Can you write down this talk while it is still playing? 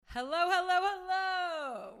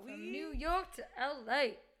York to LA.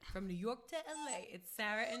 From New York to LA, it's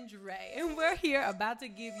Sarah and Dre, and we're here about to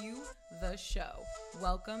give you the show.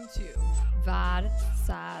 Welcome to Vod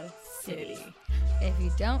Sod City. If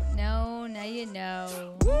you don't know, now you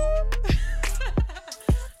know.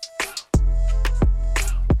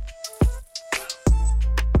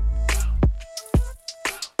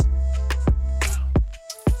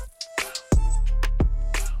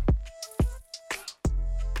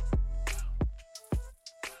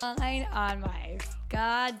 Lying on my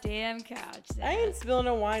goddamn couch. I ain't spilling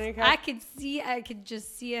no wine in I could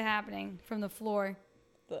just see it happening from the floor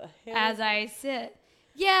as I sit.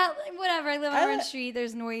 Yeah, whatever. I live on Orange Street.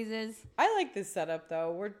 There's noises. I like this setup,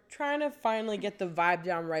 though. We're trying to finally get the vibe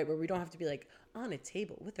down right where we don't have to be like on a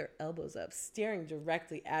table with our elbows up, staring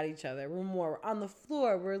directly at each other. We're more on the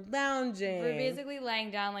floor. We're lounging. We're basically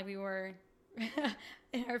laying down like we were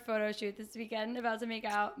in our photo shoot this weekend, about to make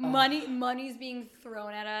out. Money's being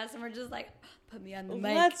thrown at us, and we're just like, put me on the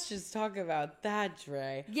mic. Let's just talk about that,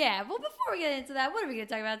 Dre. Yeah, well, before we get into that, what are we going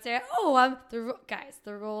to talk about, Sarah? Guys,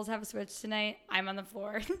 the roles have switched tonight. I'm on the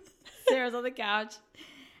floor. Sarah's on the couch.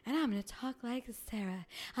 And I'm going to talk like Sarah.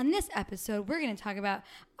 On this episode, we're going to talk about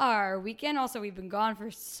our weekend. Also, we've been gone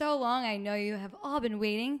for so long. I know you have all been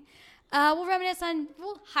waiting. We'll reminisce on,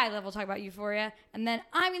 high level talk about Euphoria. And then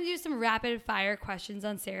I'm going to do some rapid fire questions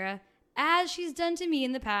on Sarah, as she's done to me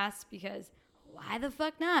in the past, because why the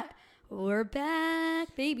fuck not? We're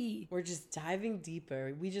back, baby. We're just diving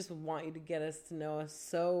deeper. We just want you to get us to know us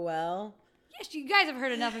so well. Yes, you guys have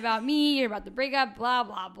heard enough about me, or about the breakup, blah,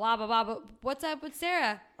 blah, blah, blah, blah. But what's up with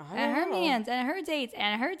Sarah? And her mans, and her dates,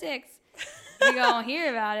 and her dicks? You're going to hear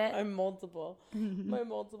about it. My multiple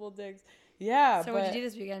dicks. Yeah. So what'd you do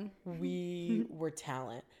this weekend? We were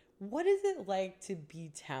talent. What is it like to be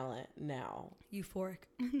talent now? Euphoric.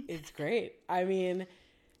 It's great. I mean,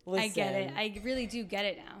 listen. I get it. I really do get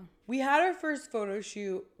it now. We had our first photo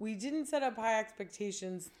shoot. We didn't set up high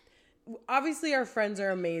expectations. Obviously, our friends are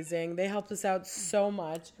amazing. They helped us out so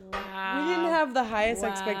much. Wow. We didn't have the highest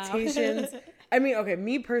expectations. I mean, okay,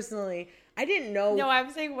 me personally, I didn't know. No,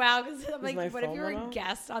 I'm saying wow because I'm like, my what if phone you were went a off?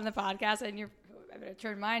 guest on the podcast and I better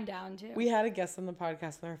turn mine down too. We had a guest on the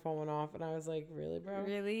podcast and our phone went off, and I was like, really, bro?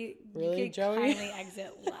 Really, Really, you could Joey? kindly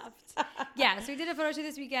exit left. Yeah, so we did a photo shoot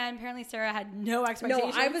this weekend. Apparently, Sarah had no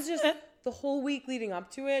expectations. No, I was just the whole week leading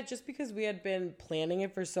up to it, just because we had been planning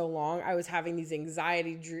it for so long, I was having these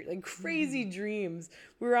anxiety, like crazy dreams.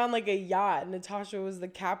 We were on like a yacht, and Natasha was the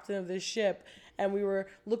captain of this ship, and we were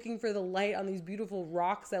looking for the light on these beautiful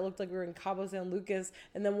rocks that looked like we were in Cabo San Lucas.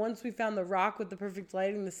 And then once we found the rock with the perfect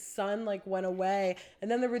lighting, the sun like went away. And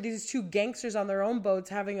then there were these two gangsters on their own boats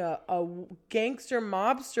having a gangster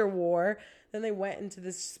mobster war. Then they went into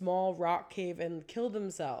this small rock cave and killed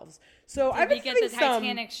themselves. So Did we get the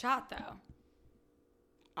Titanic shot though?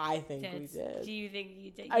 I think we did. Do you think you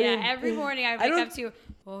did? I Yeah, mean, every morning I wake up to,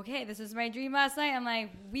 okay, this was my dream last night. I'm like,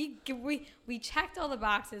 we checked all the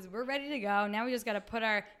boxes. We're ready to go. Now we just got to put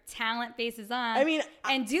our talent faces on. I mean,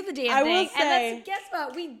 and do the damn I thing. will say, and guess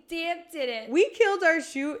what? We damn did it. We killed our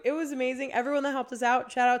shoot. It was amazing. Everyone that helped us out.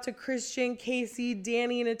 Shout out to Christian, Casey,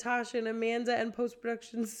 Danny, Natasha, and Amanda, and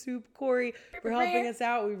post-production Soup, Corey, for helping us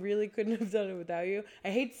out. We really couldn't have done it without you. I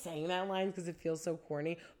hate saying that line because it feels so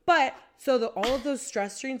corny. But so all of those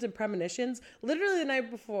stress dreams and premonitions, literally the night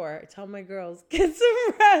before, I tell my girls, get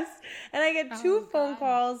some rest. And I get two phone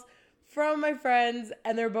calls from my friends,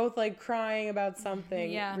 and they're both like crying about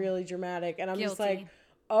something really dramatic. And I'm just like,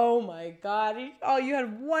 oh my God. You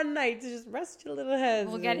had one night to just rest your little heads.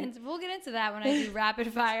 We'll get into that when I do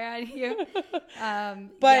rapid fire on you.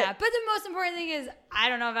 But the most important thing is, I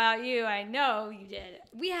don't know about you. I know you did.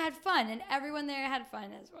 We had fun, and everyone there had fun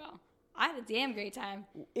as well. I had a damn great time.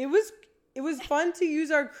 It was fun to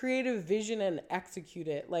use our creative vision and execute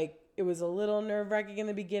it. Like, it was a little nerve-wracking in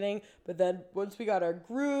the beginning, but then once we got our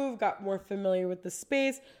groove, got more familiar with the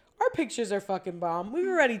space, our pictures are fucking bomb. We've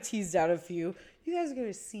already teased out a few. You guys are going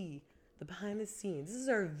to see the behind the scenes. This is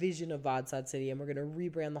our vision of Vod Sod City, and we're going to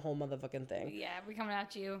rebrand the whole motherfucking thing. Yeah, we're coming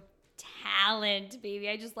at you. Talent, baby.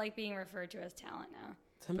 I just like being referred to as talent now.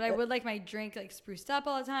 But I would like my drink like spruced up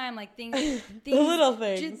all the time, like things, the little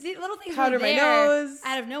things, just, the little things. Powder my nose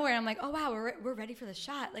out of nowhere. I'm like, oh wow, we're ready for the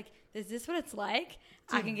shot. Like, is this what it's like?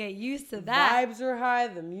 Dude, I can get used to that. Vibes were high.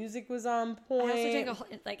 The music was on point. I also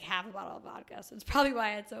drank like half a bottle of vodka, so it's probably why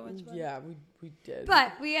I had so much fun. Yeah, we did.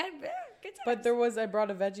 But we had good times. But I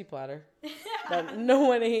brought a veggie platter that no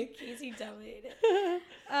one ate. Casey totally ate it.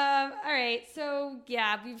 All right, so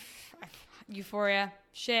yeah, Euphoria,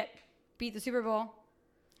 shit, beat the Super Bowl.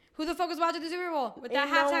 Who the fuck was watching the Super Bowl with that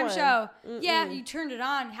Ain't no halftime one. show? Mm-mm. Yeah, you turned it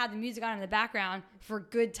on, had the music on in the background for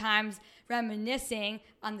good times, reminiscing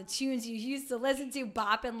on the tunes you used to listen to,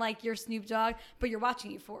 bopping like your Snoop Dogg, but you're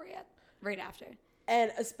watching Euphoria right after.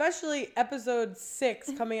 And especially episode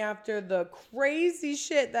 6 coming after the crazy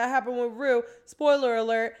shit that happened with Rue. Spoiler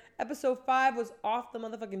alert, episode 5 was off the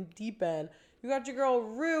motherfucking deep end. You got your girl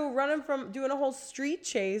Rue running from doing a whole street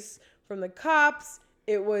chase from the cops.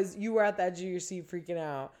 It was, you were at the edge of your seat freaking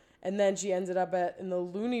out. And then she ended up in the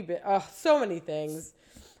loony bin. Oh, so many things.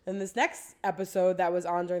 And this next episode that was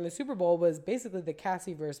on during the Super Bowl was basically the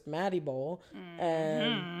Cassie versus Maddie Bowl.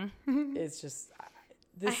 And it's just...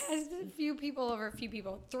 I had a few people,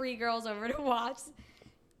 3 girls over to watch,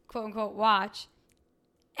 quote unquote, watch.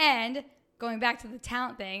 And going back to the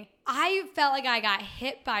talent thing, I felt like I got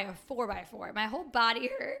hit by a 4x4. My whole body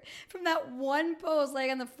hurt from that one pose,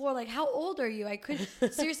 like on the floor. Like, how old are you? I couldn't,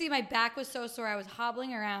 seriously, my back was so sore. I was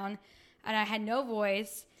hobbling around and I had no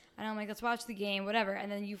voice. And I'm like, let's watch the game, whatever.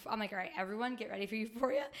 And then I'm like, all right, everyone get ready for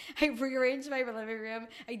Euphoria. I rearranged my living room.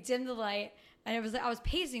 I dimmed the light. And it was like, I was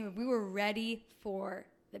pacing, but we were ready for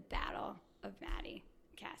the battle of Maddie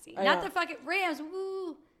and Cassie. Not the fucking Rams.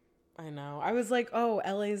 Woo. I know. I was like, oh,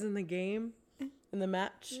 LA's in the game? In the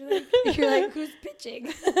match? You're like, who's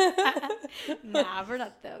pitching? Nah, we're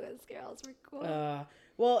not those girls. We're cool.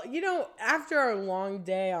 Well, you know, after our long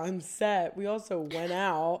day on set, we also went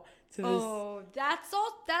out to this. Oh, that's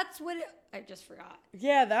what I just forgot.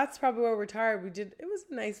 Yeah, that's probably why we're tired. It was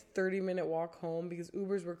a nice 30-minute walk home because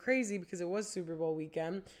Ubers were crazy because it was Super Bowl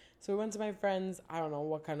weekend. So we went to my friend's, I don't know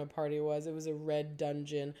what kind of party it was. It was a red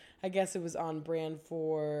dungeon. I guess it was on brand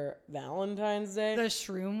for Valentine's Day. The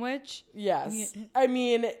Shroom Witch? Yes. I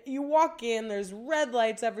mean, you walk in, there's red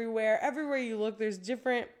lights everywhere. Everywhere you look, there's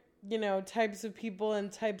different, types of people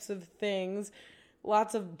and types of things.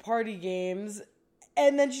 Lots of party games.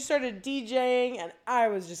 And then she started DJing, and I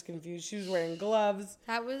was just confused. She was wearing gloves.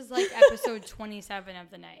 That was like episode 27 of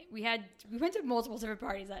the night. We went to multiple different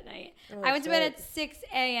parties that night. Oh, I went to bed at 6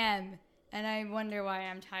 a.m., and I wonder why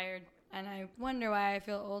I'm tired, and I wonder why I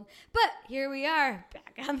feel old. But here we are,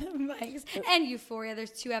 back on the mics. And Euphoria,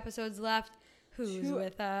 there's 2 episodes left. Who's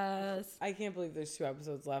with us? I can't believe there's 2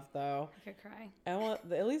 episodes left, though. I could cry.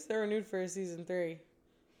 At least they're renewed for season 3.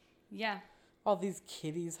 Yeah. All these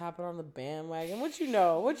kiddies hopping on the bandwagon. What you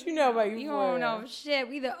know about Euphoria? You don't know shit.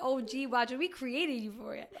 We the OG watcher. We created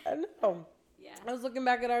Euphoria. I know. Yeah. I was looking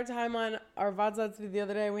back at our time on our VODs the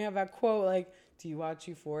other day, and we have that quote, like, do you watch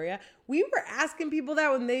Euphoria? We were asking people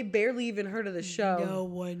that when they barely even heard of the show. No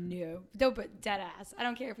one knew. No, but dead ass. I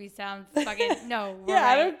don't care if we sound fucking... No, yeah,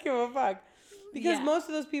 right. I don't give a fuck. Because Yeah. most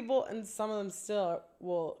of those people, and some of them still,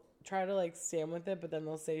 will try to, like, stand with it, but then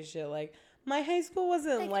they'll say shit like, my high school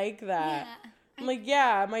wasn't like that. Yeah. I'm like,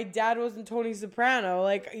 yeah, my dad wasn't Tony Soprano.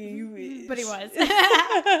 Like, you... But he was.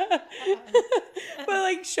 But,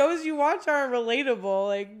 like, shows you watch aren't relatable.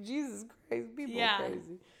 Like, Jesus Christ, people are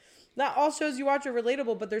crazy. Not all shows you watch are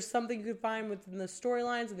relatable, but there's something you can find within the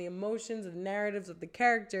storylines and the emotions and narratives of the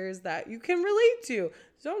characters that you can relate to.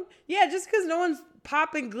 Just because no one's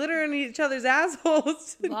popping glitter in each other's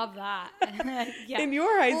assholes. Love that. Yeah. In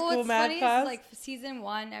your high school math class. Like, season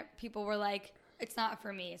 1, people were like, it's not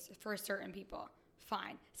for me. It's for certain people.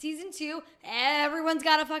 Fine. Season 2, everyone's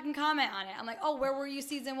got a fucking comment on it. I'm like, oh, where were you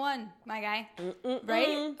season 1, my guy?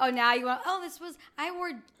 Right? Oh, now you want, I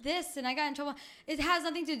wore this and I got in trouble. It has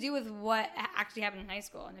nothing to do with what actually happened in high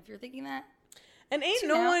school. And if you're thinking that. And ain't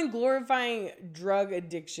no one glorifying drug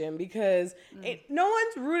addiction because no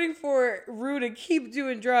one's rooting for Rue to keep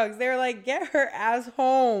doing drugs. They're like, get her ass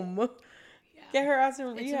home. Yeah. Get her ass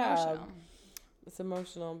in rehab. It's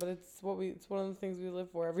emotional, but it's one of the things we live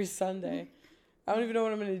for every Sunday. I don't even know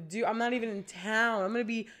what I'm going to do. I'm not even in town. I'm going to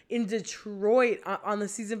be in Detroit on the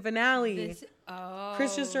season finale.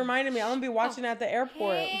 Chris just reminded me. I'm going to be watching at the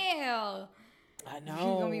airport. Hell. I know.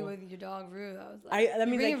 You're going to be with your dog, Rue. I was like, that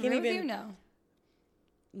means I can't even... You?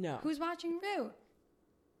 No. Who's watching Rue?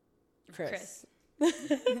 Chris.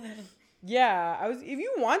 Yeah. If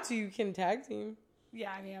you want to, you can tag team.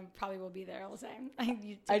 Yeah, I mean, I probably will be there all the time.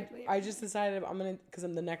 I just decided because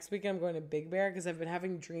the next weekend I'm going to Big Bear because I've been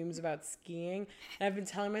having dreams about skiing. And I've been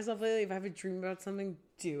telling myself lately, if I have a dream about something,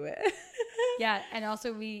 do it. Yeah, and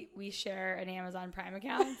also we share an Amazon Prime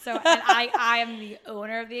account. So, and I am the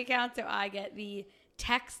owner of the account, so I get the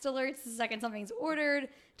text alerts the second something's ordered,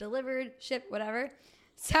 delivered, shipped, whatever.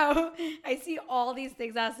 So I see all these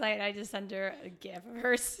things last night, and I just sent her a gif of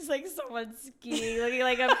her, like someone skiing, looking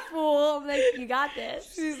like a fool. I'm like, you got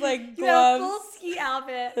this. She's like, gloves, ski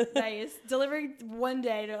outfit. Nice. Delivering one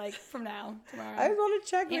day to like from now, tomorrow. I just want to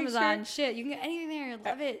check Amazon. Shit, you can get anything there.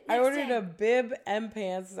 Love it. I Next ordered day. a bib and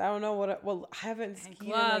pants. I don't know what. Well, I haven't And skied.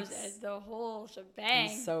 gloves, in like, the whole shebang.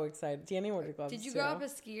 I'm so excited. Danny ordered gloves. Did you too. grow up a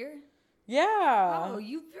skier? Yeah. Oh,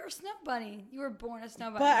 you're a snow bunny. You were born a snow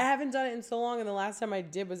bunny. But I haven't done it in so long, and the last time I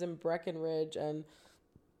did was in Breckenridge, and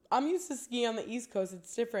I'm used to skiing on the East Coast.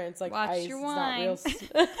 It's different. It's like Watch ice. your It's wine. not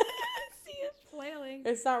See it flailing.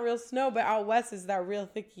 It's not real snow, but out west is that real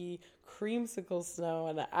thicky creamsicle snow,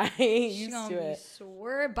 and I ain't She's used gonna to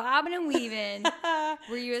be it. bobbing and weaving.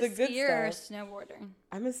 Were you a It's the good skier or a stuff. snowboarder?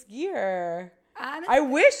 I'm a skier. I'm I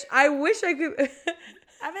wish I could. a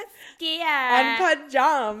skier. Uncut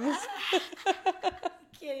jumps.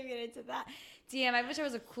 Can't even get into that. Damn, I wish I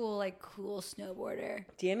was a cool snowboarder.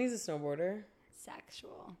 Danny's a snowboarder.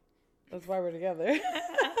 Sexual. That's why we're together.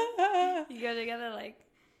 You go together like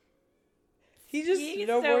He just skiing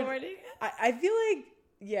and snowboards. snowboarding. I feel like,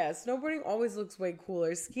 yeah, snowboarding always looks way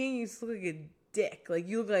cooler. Skiing, you just look like a dick. Like,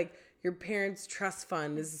 you look like your parents' trust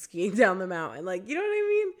fund is skiing down the mountain. Like, you know what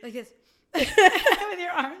I Like this. With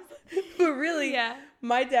your arms. mean? But really, Yeah.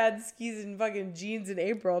 my dad skis in fucking jeans in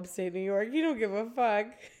April upstate New York. You don't give a fuck.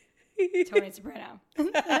 Tony Soprano. No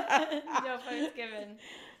fucks given.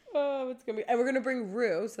 Oh, it's gonna be, and we're gonna bring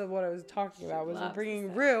Rue. So what I was talking about was we're Loves bringing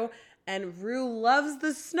the Rue, and Rue loves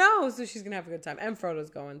the snow, so she's gonna have a good time. And Frodo's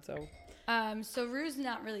going, so So Rue's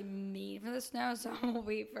not really made for the snow, so I'll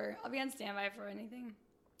be on standby for anything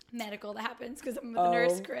medical that happens because I'm with the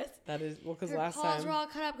nurse, Chris. that is well, because Her last paws time, were all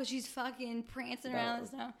cut up because she's fucking prancing around in the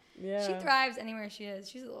snow. yeah, She thrives anywhere she is.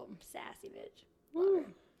 She's a little sassy bitch. Love Woo. her.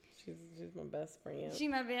 She's my best friend. She's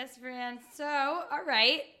my best friend. So, all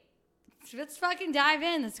right. Let's fucking dive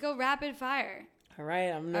in. Let's go rapid fire. All right,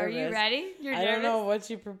 I'm Are nervous. you ready? You're I nervous? don't know what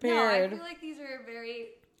you No, prepared. I feel like these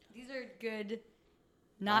are good,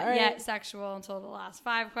 not All right. yet sexual until the last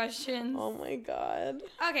 5 questions. Oh my god.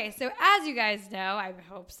 Okay, so as you guys know, I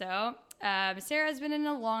hope so, Sarah's been in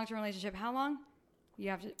a long-term relationship. How long?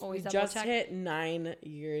 You have to We always double just check. hit 9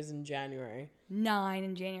 years in January. 9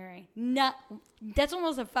 in January. That's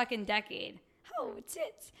almost a fucking decade. Oh,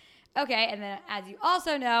 tits. Okay, and then as you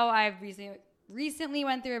also know, I've recently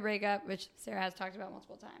went through a breakup, which Sarah has talked about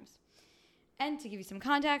multiple times. And to give you some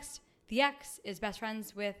context, the ex is best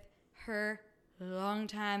friends with her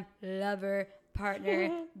longtime lover,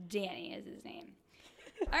 partner, Danny is his name.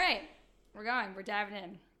 All right, we're diving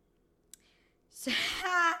in. So,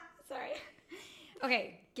 sorry.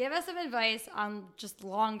 Okay, give us some advice on just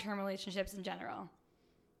long-term relationships in general.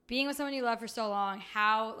 Being with someone you love for so long,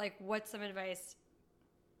 what's some advice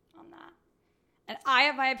on that? And I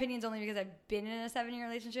have my opinions only because I've been in a 7-year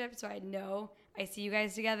relationship, so I see you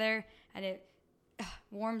guys together, and it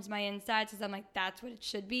warms my insides because I'm like, that's what it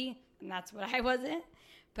should be, and that's what I wasn't.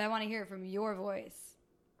 But I want to hear it from your voice,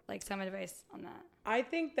 like some advice on that. I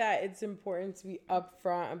think that it's important to be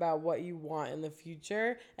upfront about what you want in the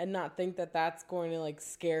future and not think that that's going to like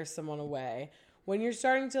scare someone away. When you're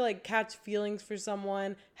starting to like catch feelings for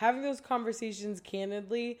someone, having those conversations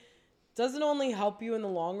candidly doesn't only help you in the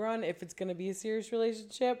long run if it's going to be a serious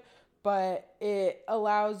relationship, but it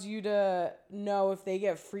allows you to know if they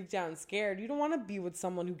get freaked out and scared. You don't want to be with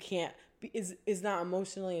someone who is not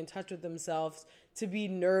emotionally in touch with themselves, to be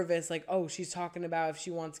nervous, like, oh, she's talking about if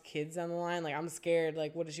she wants kids down the line. Like, I'm scared.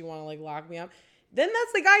 Like, what does she want to, like, lock me up? Then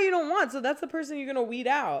that's the guy you don't want. So that's the person you're going to weed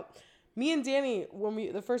out. Me and Danny,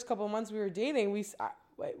 the first couple of months we were dating,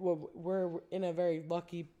 we're in a very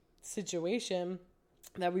lucky situation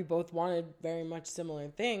that we both wanted very much similar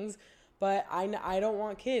things. But I don't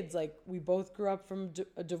want kids. Like, we both grew up from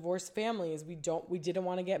divorced families. We didn't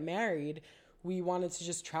want to get married. We wanted to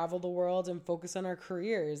just travel the world and focus on our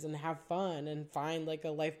careers and have fun and find like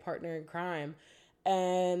a life partner in crime.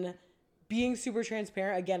 And being super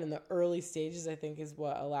transparent, again, in the early stages, I think is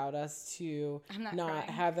what allowed us to not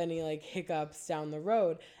have any like hiccups down the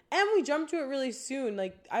road. And we jumped to it really soon.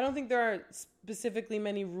 Like, I don't think there are specifically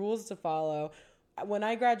many rules to follow. When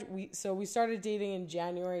I graduated, we started dating in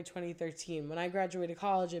January 2013. When I graduated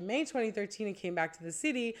college in May 2013 and came back to the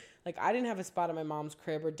city, like, I didn't have a spot at my mom's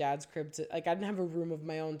crib or dad's crib I didn't have a room of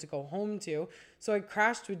my own to go home to. So I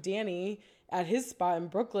crashed with Danny at his spot in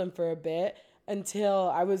Brooklyn for a bit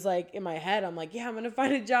until I was like, in my head, I'm like, yeah, I'm going to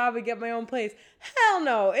find a job and get my own place. Hell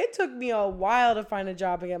no. It took me a while to find a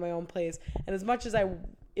job and get my own place. And as much as I,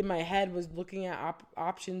 in my head, was looking at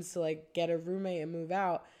options to like get a roommate and move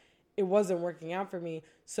out, it wasn't working out for me.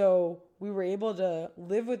 So we were able to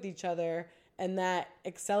live with each other, and that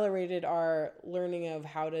accelerated our learning of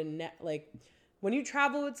how to when you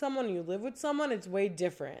travel with someone, you live with someone, it's way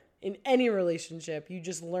different. In any relationship, you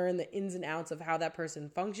just learn the ins and outs of how that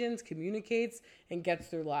person functions, communicates, and gets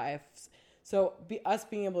through life. So us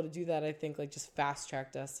being able to do that, I think, like, just fast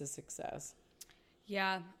tracked us to success.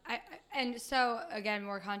 Yeah. And so, again,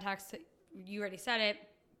 more context. You already said it,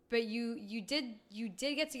 but you did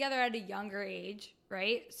get together at a younger age,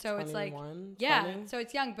 right? So 21, it's like, 20. yeah, so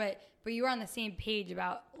it's young, but you were on the same page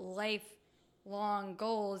about lifelong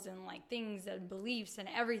goals and, like, things and beliefs and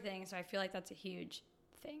everything. So I feel like that's a huge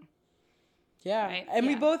thing. Yeah. Right? And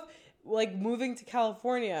we Yeah. both, like, moving to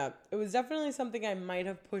California, it was definitely something I might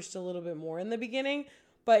have pushed a little bit more in the beginning,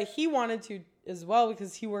 but he wanted to as well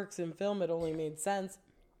because he works in film. It only made sense.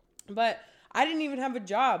 But I didn't even have a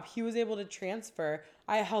job. He was able to transfer.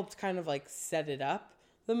 I helped kind of, like, set it up,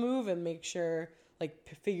 the move, and make sure, like,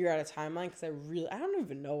 figure out a timeline, because I don't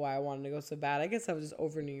even know why I wanted to go so bad. I guess I was just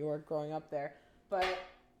over New York growing up there. But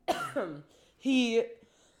I'm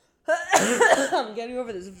getting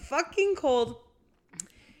over this fucking cold.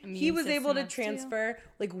 He was able to transfer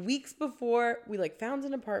like weeks before we, like, found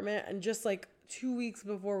an apartment, and just like 2 weeks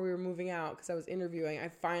before we were moving out, because I was interviewing, I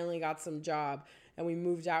finally got some job and we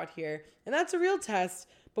moved out here. And that's a real test,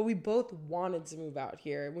 but we both wanted to move out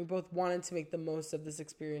here, and we both wanted to make the most of this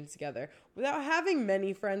experience together without having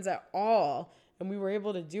many friends at all. And we were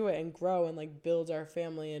able to do it and grow and, like, build our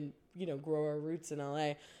family and, you know, grow our roots in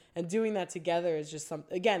LA. And doing that together is just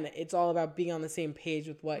something, again, it's all about being on the same page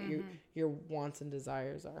with what your wants and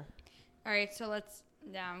desires are. All right, so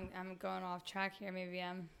I'm going off track here. Maybe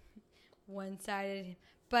I'm one-sided.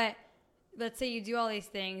 But let's say you do all these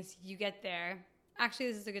things, you get there. Actually,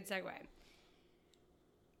 this is a good segue.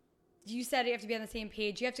 You said you have to be on the same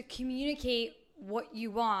page. You have to communicate what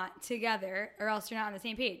you want together, or else you're not on the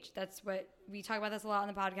same page. That's what we talk about this a lot on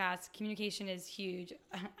the podcast. Communication is huge.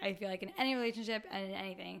 I feel like in any relationship and in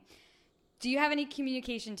anything. Do you have any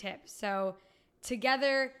communication tips? So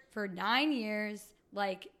together for 9 years,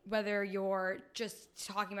 like, whether you're just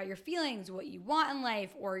talking about your feelings, what you want in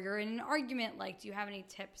life, or you're in an argument, like, do you have any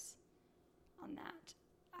tips on that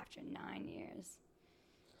after 9 years?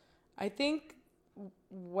 I think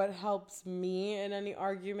what helps me in any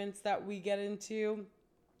arguments that we get into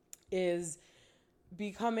is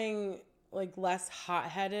becoming, like, less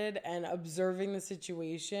hot-headed and observing the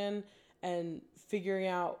situation and figuring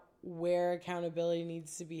out where accountability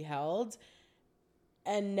needs to be held,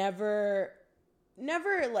 and never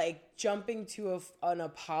like jumping to an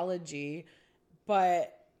apology.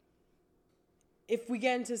 But if we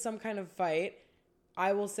get into some kind of fight,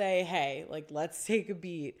 I will say, hey, like, let's take a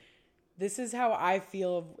beat. This is how I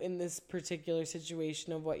feel in this particular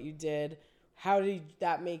situation of what you did. How did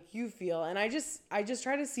that make you feel? And I just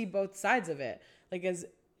try to see both sides of it. Like,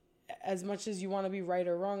 as much as you want to be right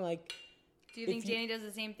or wrong, like, do you think Danny does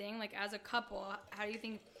the same thing? Like, as a couple, how do you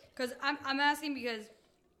think? Because I'm asking because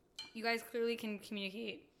you guys clearly can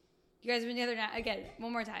communicate. You guys have been together now. Again,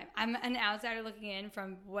 one more time. I'm an outsider looking in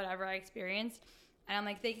from whatever I experienced. And I'm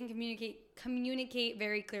like, they can communicate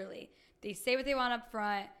very clearly. They say what they want up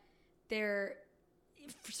front. They're,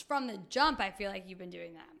 from the jump, I feel like you've been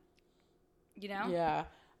doing that. You know? Yeah.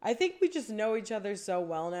 I think we just know each other so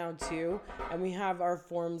well now, too. And we have our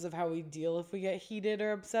forms of how we deal if we get heated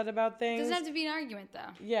or upset about things. It doesn't have to be an argument,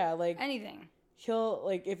 though. Yeah, like... anything. He'll,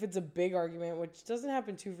 like, if it's a big argument, which doesn't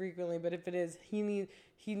happen too frequently, but if it is, he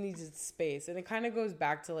needs his space. And it kind of goes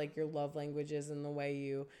back to, like, your love languages and the way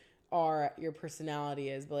you are, your personality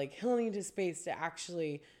is. But, like, he'll need his space to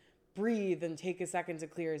actually breathe and take a second to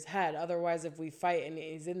clear his head. Otherwise, if we fight and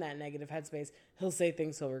he's in that negative headspace, he'll say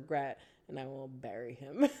things he'll regret, and I will bury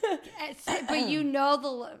him. But you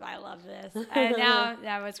know I love this. And now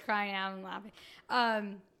I was crying out and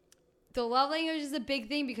laughing. The love language is a big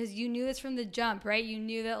thing because you knew this from the jump, right? You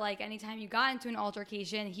knew that, like, anytime you got into an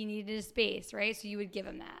altercation, he needed a space, right? So you would give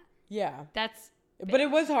him that. Yeah. That's big. But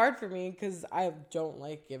it was hard for me because I don't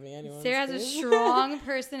like giving anyone Sarah space. has a strong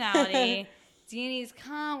personality. Danny's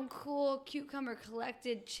calm, cool, cucumber,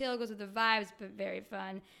 collected, chill, goes with the vibes, but very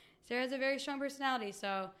fun. Sarah has a very strong personality,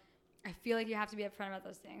 so I feel like you have to be upfront about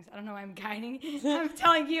those things. I don't know why I'm guiding. I'm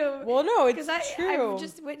telling you. Well, no, it's true. I've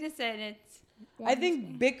just witnessed it, and it's... I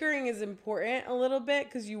think bickering is important a little bit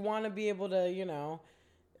because you want to be able to, you know,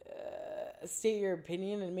 state your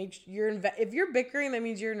opinion and make sure if you're bickering, that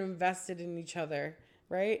means you're invested in each other,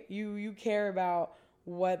 right? You care about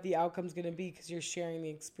what the outcome's going to be because you're sharing the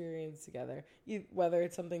experience together. Whether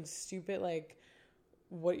it's something stupid like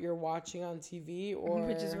what you're watching on TV or...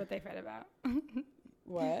 which is what they fight about.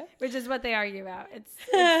 What? Which is what they argue about. It's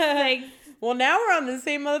like, well, now we're on the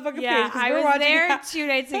same motherfucking page. yeah, I we're was there that. 2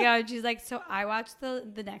 nights ago, and she's like, so I watched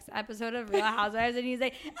the next episode of Real Housewives, and he's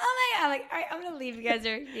like, oh my God. I'm like, all right, I'm going to leave. You guys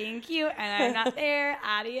are being cute, and I'm not there.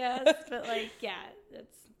 Adios. But like, yeah,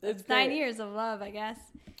 it's 9 years of love, I guess.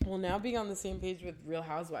 Well, now being on the same page with Real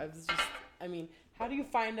Housewives is just, I mean, how do you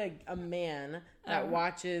find a man that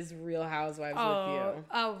watches Real Housewives with you?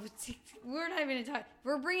 Oh, we're not even going to talk.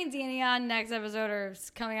 We're bringing Danny on next episode, or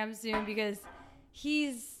coming up soon, because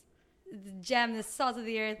he's the gem, the salt of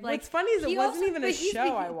the earth. Like, what's funny is it wasn't even a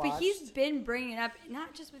show I watched. But he's been bringing it up,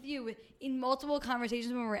 not just with you, in multiple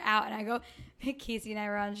conversations when we're out. And I go, Casey and I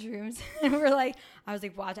were on shrooms, and we're like, I was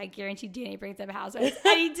like, watch, I guarantee Danny brings up Housewives.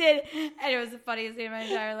 And he did. And it was the funniest thing in my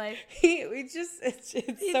entire life. It's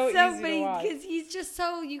so easy to watch. Because he's just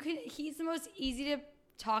so, he's the most easy to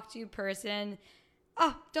talk to person.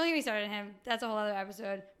 Oh, don't get me started on him. That's a whole other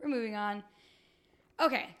episode. We're moving on.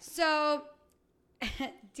 Okay, so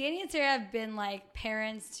Danny and Sarah have been like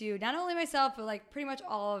parents to not only myself, but like pretty much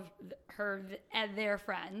all of their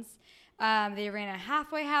friends. They ran a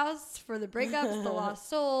halfway house for the breakups, the lost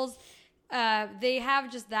souls. They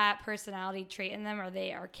have just that personality trait in them, or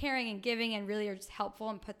they are caring and giving and really are just helpful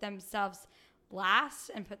and put themselves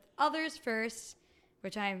last and put others first,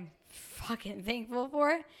 which I'm fucking thankful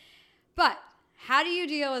for. But how do you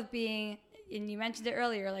deal with being, and you mentioned it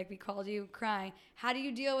earlier, like we called you crying. How do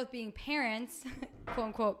you deal with being parents, quote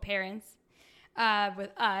unquote parents,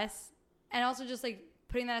 with us, and also just like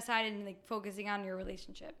putting that aside and like focusing on your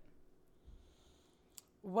relationship?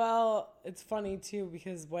 Well, it's funny too,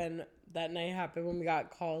 because when that night happened, when we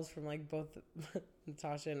got calls from like both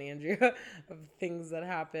Natasha and Andrea of things that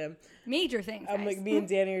happened. Major things. I'm like, me and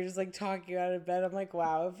Danny are just like talking out of bed. I'm like,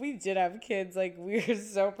 wow, if we did have kids, like we're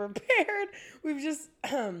so prepared. We've just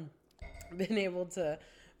been able to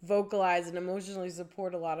vocalize and emotionally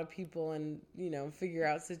support a lot of people and, you know, figure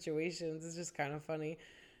out situations. It's just kind of funny.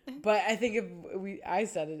 But I think I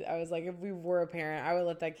said it, I was like, if we were a parent, I would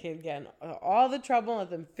let that kid get in all the trouble and let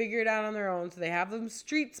them figure it out on their own so they have them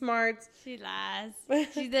street smarts. She lies.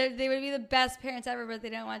 They would be the best parents ever, but they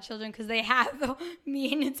don't want children because they have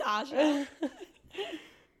me and Natasha.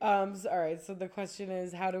 All right, so the question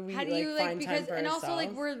is, how do we find time for ourselves? And also,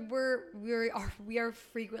 like, we are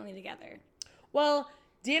frequently together. Well,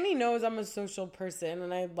 Danny knows I'm a social person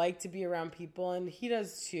and I like to be around people, and he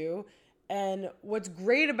does too. And what's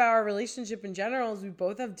great about our relationship in general is we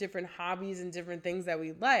both have different hobbies and different things that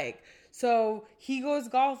we like. So he goes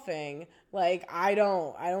golfing. Like, I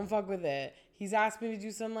don't fuck with it. He's asked me to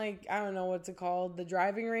do some, like, I don't know what's it called, the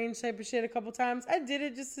driving range type of shit a couple times. I did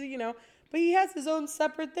it just to, you know, but he has his own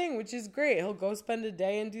separate thing, which is great. He'll go spend a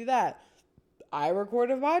day and do that. I record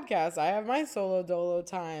a podcast. I have my solo dolo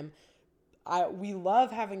time. We love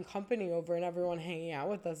having company over and everyone hanging out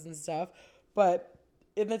with us and stuff. But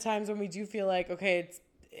in the times when we do feel like, okay, it's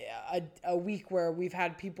a week where we've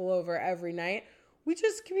had people over every night, we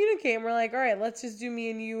just communicate and we're like, all right, let's just do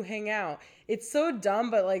me and you hang out. It's so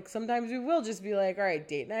dumb, but like sometimes we will just be like, all right,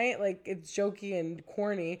 date night. Like, it's jokey and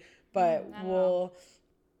corny, but we'll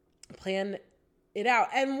plan it out.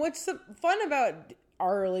 And what's fun about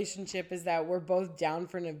our relationship is that we're both down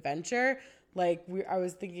for an adventure. Like, I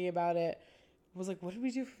was thinking about it. I was like, what did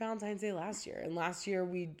we do for Valentine's Day last year? And last year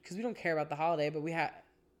because we don't care about the holiday, but we had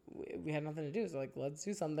nothing to do. So like, let's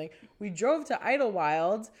do something. We drove to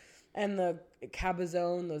Idlewild and the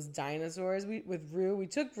Cabazon, those dinosaurs with Rue. We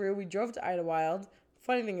took Rue. We drove to Idlewild.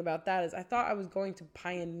 Funny thing about that is I thought I was going to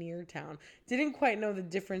Pioneer Town. Didn't quite know the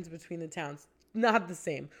difference between the towns. Not the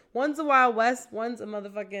same. One's a Wild West. One's a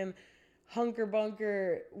motherfucking Hunker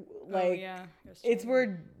Bunker. Like, yeah, it's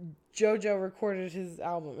where JoJo recorded his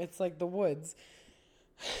album. It's like the woods.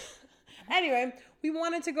 Anyway, we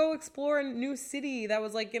wanted to go explore a new city that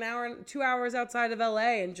was like 2 hours outside of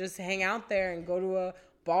LA and just hang out there and go to a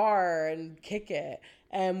bar and kick it.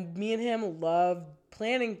 And me and him love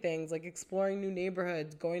planning things, like exploring new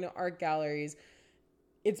neighborhoods, going to art galleries.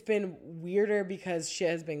 It's been weirder because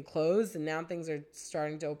shit has been closed and now things are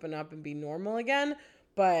starting to open up and be normal again.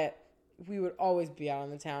 But we would always be out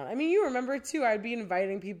on the town. I mean, you remember too, I'd be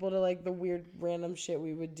inviting people to like the weird random shit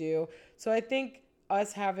we would do. So I think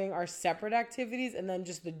us having our separate activities and then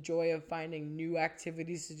just the joy of finding new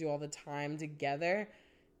activities to do all the time together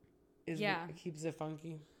is what keeps it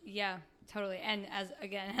funky. Yeah, totally. And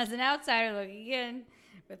as an outsider looking in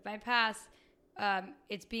with my past,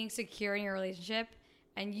 it's being secure in your relationship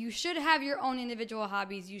And you should have your own individual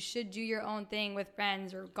hobbies. You should do your own thing with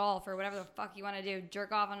friends or golf or whatever the fuck you want to do.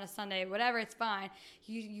 Jerk off on a Sunday, whatever, it's fine.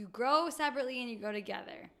 You grow separately and you go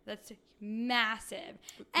together. That's massive.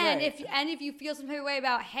 And Right. if you feel some type of way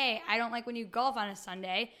about, hey, I don't like when you golf on a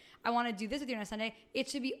Sunday, I want to do this with you on a Sunday, it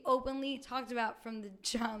should be openly talked about from the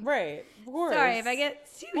jump. Right. Of course. Sorry if I get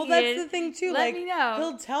too Well, heated, that's the thing too. Let Like, me know.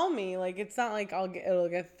 he'll tell me. Like, it's not like it'll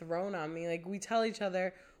get thrown on me. Like, we tell each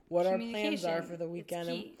other what our plans are for the Communication, weekend. it's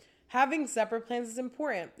And key. having separate plans is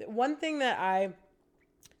important. One thing that I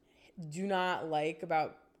do not like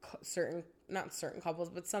about not certain couples,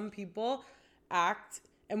 but some people act,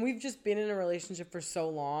 and we've just been in a relationship for so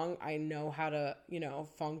long, I know how to,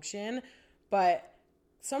 function, but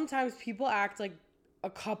sometimes people act like a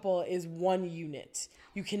couple is one unit.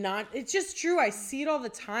 You cannot, it's just true. I see it all the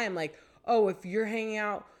time. Like, oh, if you're hanging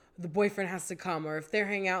out, the boyfriend has to come, or if they're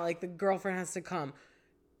hanging out, like the girlfriend has to come.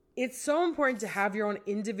 It's so important to have your own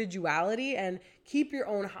individuality and keep your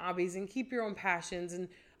own hobbies and keep your own passions. And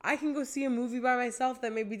I can go see a movie by myself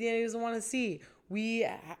that maybe Danny doesn't want to see. We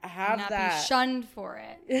have Not that. be shunned for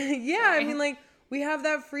it. Yeah, Sorry. I mean, like, we have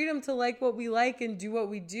that freedom to like what we like and do what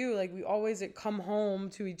we do. Like, we always come home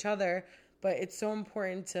to each other. But it's so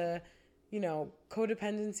important to,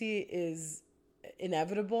 codependency is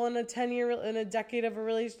inevitable in a decade of a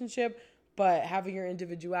relationship. But having your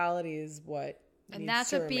individuality is what. And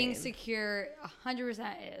that's what being secure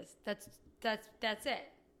 100% is. That's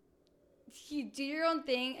it. You do your own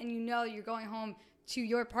thing and you're going home to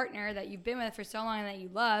your partner that you've been with for so long and that you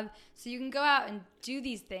love. So you can go out and do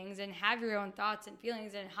these things and have your own thoughts and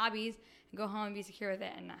feelings and hobbies and go home and be secure with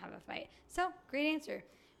it and not have a fight. So, great answer.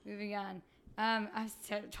 Moving on. I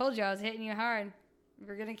told you I was hitting you hard.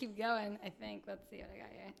 We're going to keep going, I think. Let's see what I got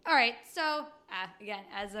here. All right. So, again,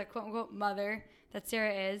 as a quote-unquote mother that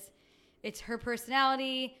Sarah is, it's her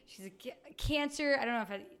personality. She's a Cancer. I don't know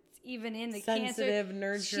if it's even in the sensitive, Cancer.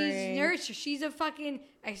 nurturing. She's nurture. She's a fucking,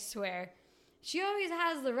 I swear. She always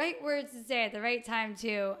has the right words to say at the right time,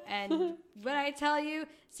 too. And when I tell you,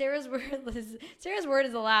 Sarah's word is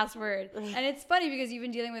the last word. And it's funny because you've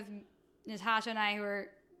been dealing with Natasha and I who are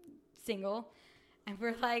single. And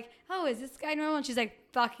we're like, oh, is this guy normal? And she's like,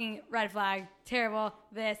 fucking red flag, terrible,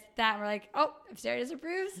 this, that. And we're like, oh, if Sarah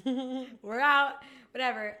disapproves, we're out.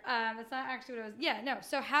 Whatever. That's not actually what it was. Yeah, no.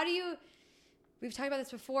 So we've talked about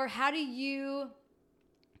this before. How do you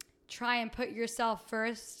try and put yourself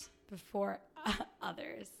first before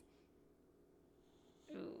others?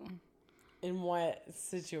 Ooh. In what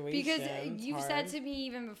situation? Because you've said to me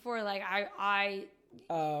even before, like,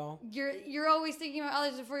 you're always thinking about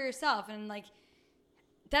others before yourself. And, like,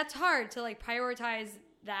 that's hard to, like, prioritize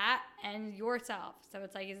that and yourself. So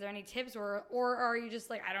it's like, is there any tips or are you just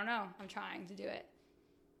like, I don't know, I'm trying to do it?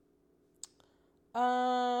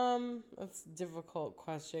 That's a difficult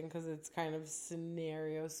question because it's kind of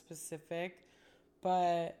scenario specific,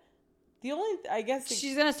 but the only, I guess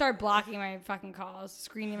she's gonna start blocking my fucking calls,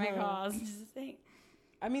 screening my calls.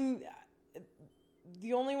 I mean,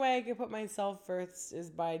 the only way I can put myself first is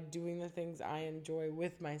by doing the things I enjoy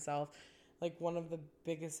with myself. Like, one of the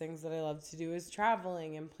biggest things that I love to do is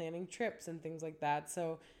traveling and planning trips and things like that.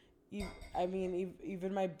 So,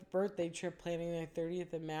 even my birthday trip, planning my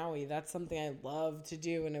 30th in Maui, that's something I love to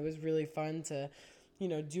do. And it was really fun to,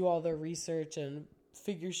 do all the research and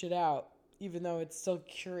figure shit out, even though it's still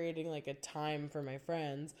curating, like, a time for my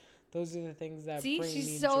friends. Those are the things that bring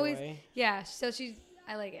me joy. Always, yeah, so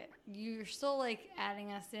I like it. You're still, like,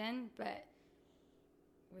 adding us in, but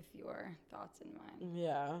with your thoughts in mind.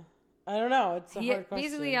 Yeah. I don't know. It's a hard question.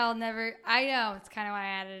 Basically, I know. It's kind of why I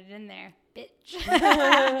added it in there. Bitch.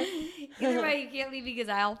 Either way, you can't leave me because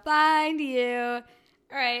I'll find you.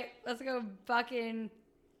 All right, let's go fucking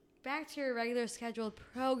back to your regular scheduled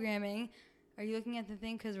programming. Are you looking at the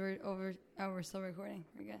thing? Because we're over. Oh, we're still recording.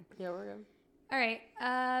 We're good. Yeah, we're good. All right.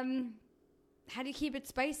 How do you keep it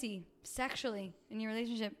spicy sexually in your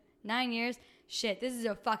relationship? 9 years? Shit, this is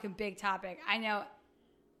a fucking big topic. I know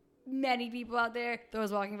many people out there,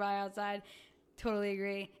 those walking by outside, totally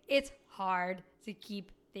agree. It's hard to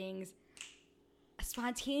keep things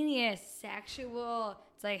spontaneous, sexual.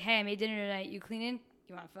 It's like, hey, I made dinner tonight. You cleaning?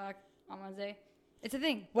 You want to fuck on Wednesday? It's a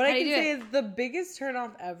thing. What I can say is the biggest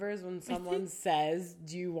turnoff ever is when someone says,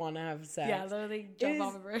 do you want to have sex? Yeah, literally jump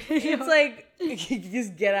off a bird. It's like,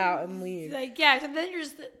 just get out and leave. It's like, yeah, so then you're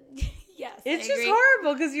just, yes, it's just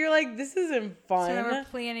horrible because you're like, this isn't fun. So we're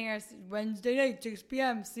planning our Wednesday night, 6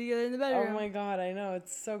 p.m. See you in the bedroom. Oh my God, I know.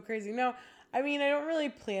 It's so crazy. No, I mean, I don't really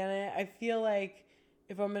plan it. I feel like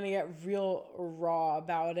if I'm going to get real raw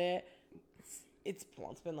about it, it's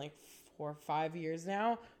been like 4 or 5 years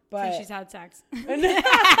now. But since she's had sex.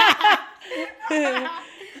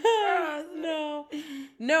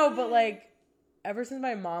 No, but like ever since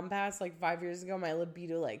my mom passed like 5 years ago, my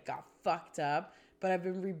libido like got fucked up. But I've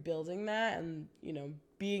been rebuilding that and, you know,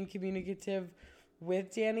 being communicative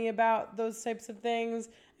with Danny about those types of things.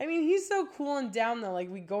 I mean, he's so cool and down though. Like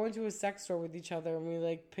we go into a sex store with each other and we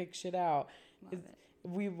like pick shit out.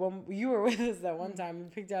 When you were with us that one time, we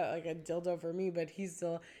picked out like a dildo for me, but he's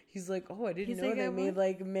like, oh, I didn't know they made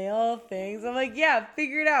like male things. I'm like, yeah,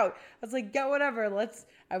 figure it out. I was like, yeah, whatever.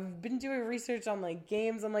 I've been doing research on like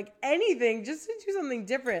games. I'm like, anything just to do something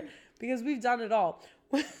different because we've done it all.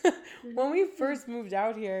 When we first moved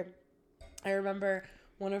out here, I remember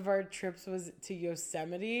one of our trips was to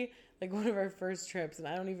Yosemite, like one of our first trips, and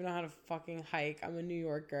I don't even know how to fucking hike. I'm a New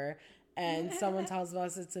Yorker, and someone tells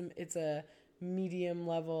us it's a medium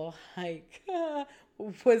level hike.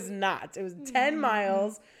 Was not. It was 10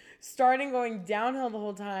 miles, starting going downhill the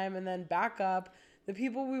whole time and then back up. The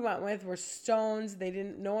people we went with were stoned.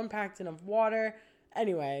 No one packed enough water.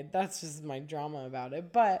 Anyway, that's just my drama about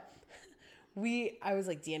it. But I was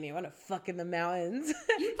like, Danny, I want to fuck in the mountains.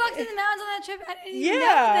 You fucked in the mountains on that trip? I didn't even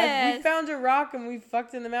know this. We found a rock and we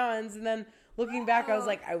fucked in the mountains. And then looking back, I was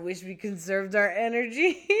like, I wish we conserved our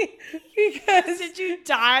energy. Because did you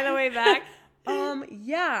die on the way back?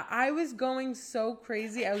 Yeah, I was going so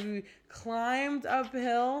crazy as we climbed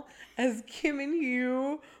uphill as Kim and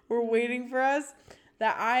Hugh were waiting for us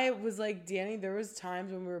that I was like, Danny, there was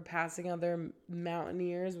times when we were passing other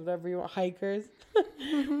mountaineers, whatever you want, hikers,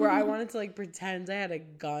 where I wanted to like pretend I had a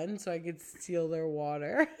gun so I could steal their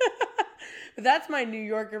water. But that's my New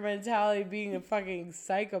Yorker mentality, being a fucking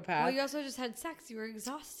psychopath. Well, you also just had sex. You were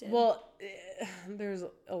exhausted. Well, there's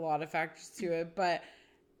a lot of factors to it, but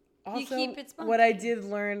also, you keep it spunky. What I did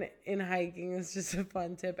learn in hiking is just a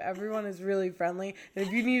fun tip. Everyone is really friendly. And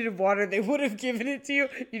if you needed water, they would have given it to you.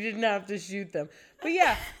 You didn't have to shoot them. But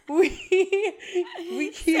yeah, we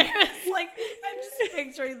keep... like, I'm just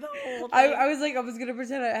picturing the whole thing. I was like, I was going to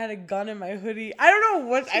pretend I had a gun in my hoodie. I don't know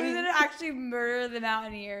what... She was going to actually murder the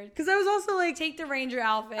mountaineers. Because I was also like... Take the ranger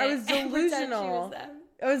outfit. I was delusional. She was them.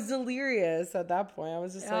 I was delirious at that point. I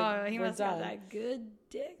was just like, he must have that good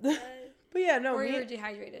dick. But yeah, no. Or you were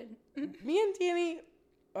dehydrated. Me and Danny,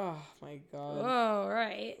 oh my God. Oh,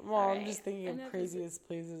 right. Well, I'm just thinking of craziest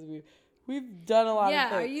places we've done a lot of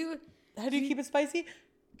things. Yeah, How do you keep it spicy?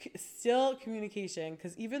 Still communication,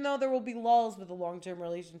 because even though there will be lulls with a long-term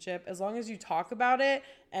relationship, as long as you talk about it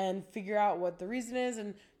and figure out what the reason is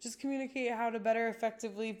and just communicate how to better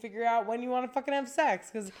effectively figure out when you want to fucking have sex.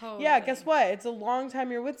 Because yeah, guess what? It's a long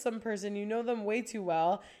time you're with some person. You know them way too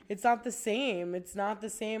well. It's not the same. It's not the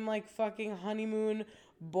same like fucking honeymoon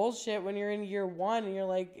bullshit when you're in year one and you're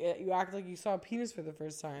like, you act like you saw a penis for the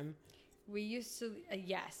first time. We used to,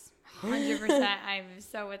 yes, 100%. I'm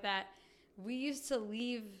so with that. We used to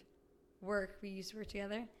leave work. We used to work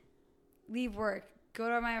together. Leave work, go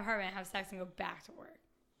to my apartment, have sex, and go back to work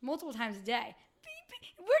multiple times a day.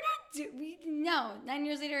 No. 9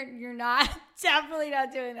 years later, you're not. Definitely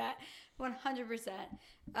not doing that. 100%.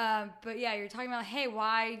 But yeah, you're talking about, hey,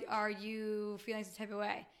 why are you feeling some type of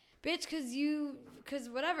way? Bitch, because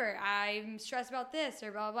whatever. I'm stressed about this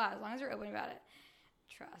or blah, blah, blah. As long as you're open about it.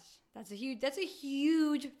 Trust. That's a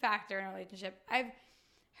huge factor in a relationship. I've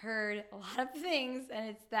heard a lot of things, and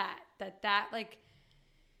it's that like,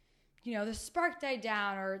 you know, the spark died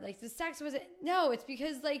down or like the sex wasn't. No, it's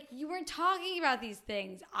because like you weren't talking about these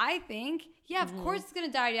things. I think, yeah, of course it's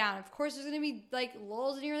gonna die down. Of course there's gonna be like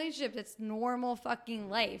lulls in your relationship. That's normal fucking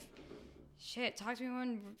life. Shit, talk to me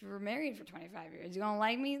when we're married for 25 years. You gonna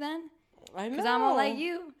like me then? I know. Because I'm gonna like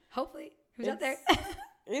you. Hopefully. Who's out there?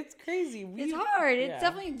 It's crazy. It's hard. Yeah. It's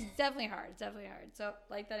definitely hard. It's definitely hard. So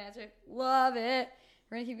like that answer. Love it.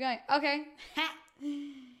 We're going to keep going. Okay.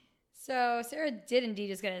 So, Sarah did indeed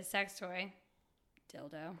just get a sex toy.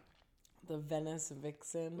 Dildo. The Venice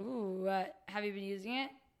Vixen. Ooh, have you been using it?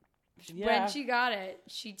 Yeah. When she got it,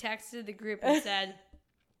 she texted the group and said...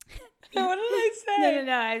 What did I say?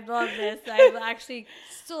 No, I love this. I actually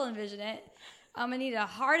still envision it. I'm going to need a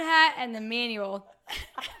hard hat and the manual.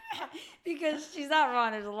 Because she's not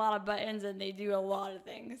wrong. There's a lot of buttons and they do a lot of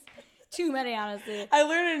things. Too many, honestly. I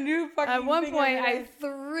learned a new fucking At one thing point, I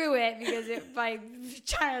threw it because my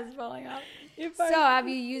vagina was falling off. Have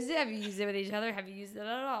you used it? Have you used it with each other? Have you used it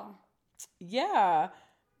at all? Yeah.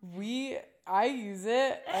 I use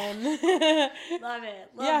it. And Love it.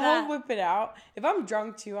 He'll whip it out. If I'm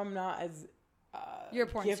drunk, too, I'm not as You're a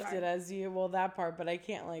porn gifted star. as you. Well, that part. But I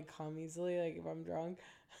can't, like, come easily, like, if I'm drunk.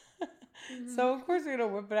 So, of course, we're going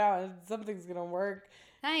to whip it out and something's going to work.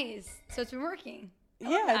 Nice. So, it's been working.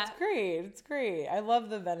 Yeah, it's great. It's great. I love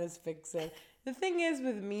the Venice Vixen. The thing is,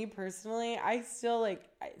 with me personally, I still like.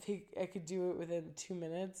 I could do it within 2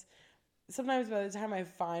 minutes. Sometimes by the time I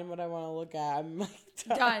find what I want to look at, I'm like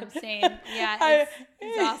done. Same. Yeah, it's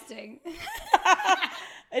exhausting.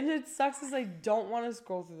 And it sucks is I don't want to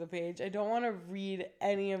scroll through the page. I don't want to read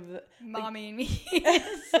any of the Mommy and me.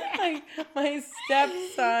 like my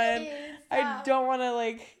stepson. I don't want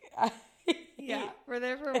to yeah, we're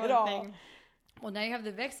there for one thing. Well, now you have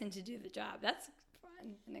the Vixen to do the job. That's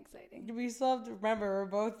fun and exciting. We still have to remember we're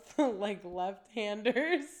both like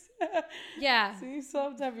left-handers. Yeah. So you still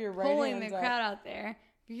have to have your right pulling hand the up. crowd out there.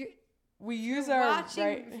 We use our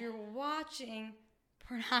right. If you're watching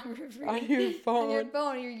pornography on your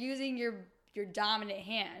phone, you're using your dominant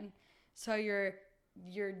hand. So you're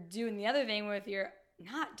doing the other thing with your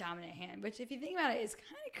not dominant hand, which if you think about it is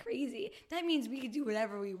kind of crazy. That means we can do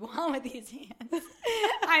whatever we want with these hands.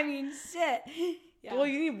 I mean, shit. Yeah. Well,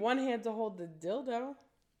 you need one hand to hold the dildo.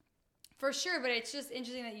 For sure, but it's just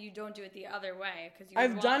interesting that you don't do it the other way.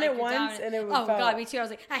 I've done it once and it was. Oh, God, me too. I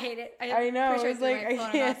was like, I hate it. I know. Sure I was like,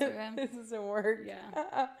 I can't. This doesn't work.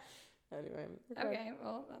 Yeah. Anyway. Okay,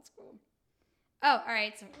 well, that's cool. Oh, all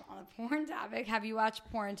right. So on the porn topic, have you watched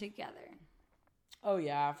porn together? Oh,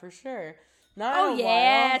 yeah, for sure. Not oh, in a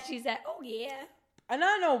yeah. while. She said, oh, yeah.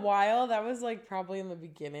 Not in a while. That was like probably in the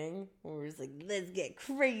beginning when we were just like, let's get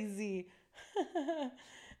crazy.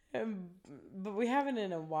 But we haven't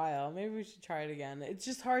in a while. Maybe we should try it again. It's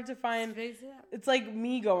just hard to find. It's like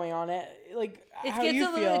me going on it. Like how you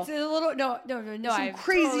feel. It's a little. No. Some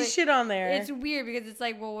crazy shit on there. It's weird because it's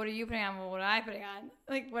like, well, what are you putting on? Well, what am I putting on?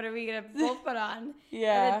 Like, what are we gonna both put on?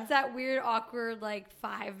 Yeah. And it's that weird, awkward, like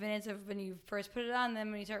 5 minutes of when you first put it on.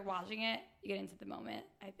 Then when you start watching it, you get into the moment.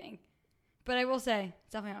 I think. But I will say,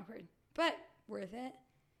 it's definitely awkward, but worth it.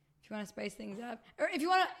 If you want to spice things up, or if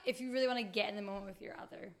you really want to get in the moment with your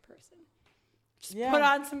other person, just put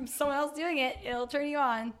on someone else doing it. It'll turn you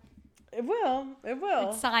on. It will.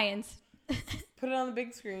 It's science. Put it on the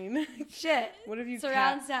big screen. Shit. What if you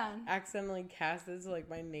surround sound accidentally cast it to like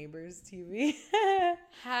my neighbor's TV?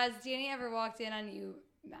 Has Danny ever walked in on you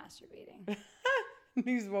masturbating?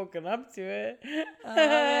 He's woken up to it.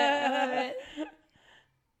 I love it.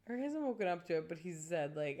 Or he hasn't woken up to it, but he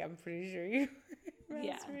said, like, I'm pretty sure you were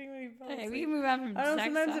masturbating when he fell asleep. Okay, we can move on from I don't know, sex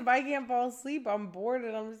sometimes stuff. if I can't fall asleep, I'm bored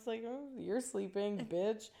and I'm just like, oh, you're sleeping,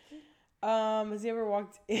 bitch. Has he ever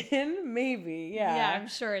walked in? Maybe, yeah. Yeah, I'm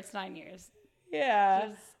sure it's 9 years. Yeah.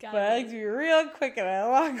 But I like to be real quick and I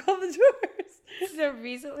lock all the doors. So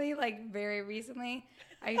recently, like very recently,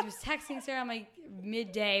 I was texting Sarah, I'm like,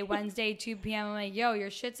 midday, Wednesday, 2 p.m. I'm like, yo, your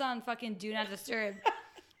shit's on fucking Do Not Disturb.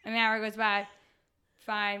 An hour goes by.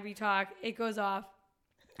 Fine, we talk. It goes off.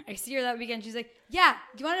 I see her that weekend. She's like, yeah,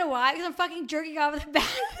 do you want to know why? Because I'm fucking jerking off in the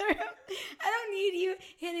bathroom. I don't need you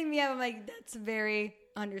hitting me up. I'm like, that's very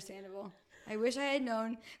understandable. I wish I had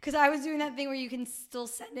known. Because I was doing that thing where you can still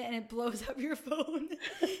send it and it blows up your phone.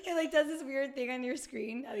 It like does this weird thing on your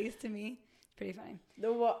screen, at least to me. Pretty funny.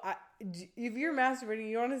 Well, if you're masturbating,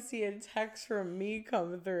 you want to see a text from me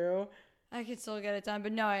come through. I could still get it done,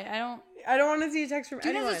 but no, I don't. I don't want to see a text from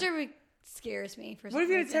anyone. Do Not Disturb scares me for some What if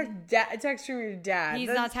you reason. had a text from your dad? He's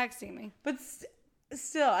not texting me. But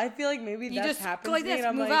still, I feel like maybe You that's just happened go like to me this, and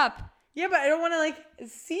I'm move like, up. yeah, but I don't want to like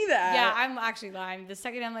see that. Yeah, I'm actually lying. The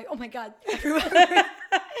second I'm like, oh my God, everyone.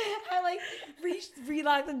 I like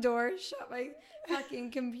relock the door, shut my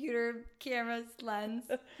fucking computer camera's lens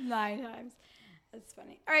 9 times. That's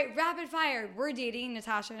funny. All right, rapid fire. We're dating,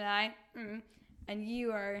 Natasha and I. And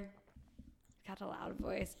you got a loud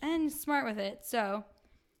voice and smart with it. So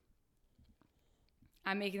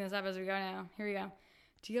I'm making this up as we go now. Here we go.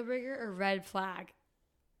 Deal breaker or red flag?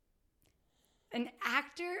 An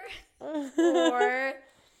actor or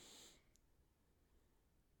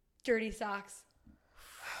dirty socks?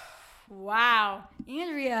 Wow.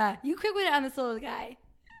 Andrea, you quick wit on this little guy.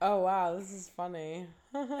 Oh, wow. This is funny.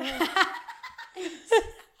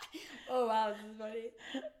 Oh, wow. This is funny.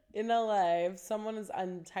 In LA, if someone is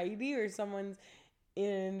untidy or someone's in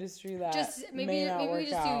an industry that may not work we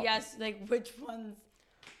just out. do yes, like which one's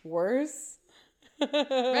worse? Red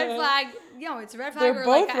flag. No, it's a red flag. They're or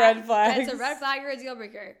both like red flags. It's a red flag or a deal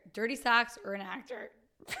breaker. Dirty socks or an actor.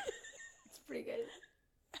 It's pretty good.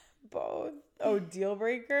 Both. Oh, deal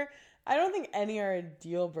breaker? I don't think any are a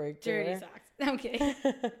deal breaker. Dirty socks. I'm kidding.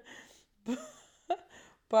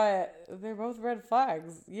 But they're both red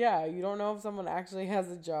flags. Yeah, you don't know if someone actually has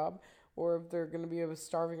a job or if they're going to be a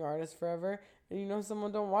starving artist forever. And you know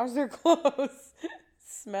someone don't wash their clothes.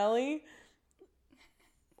 Smelly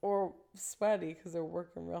or sweaty because they're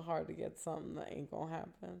working real hard to get something that ain't going to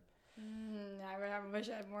happen. I wish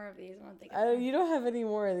I had more of these. I don't think You don't have any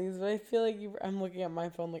more of these, but I feel like I'm looking at my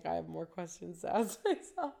phone like I have more questions to ask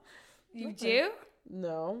myself. You do?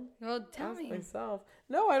 No. Well, tell me. Myself.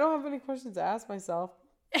 No, I don't have any questions to ask myself.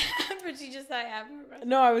 But you just said I have more questions.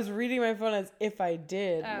 No, I was reading my phone as if I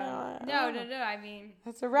did. No. I mean,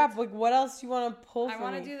 that's a wrap. Like, what else do you want to pull? I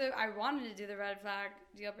wanted to do the red flag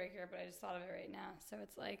deal breaker, but I just thought of it right now. So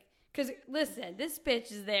it's like, because listen, this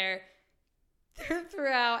bitch is there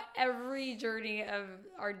throughout every journey of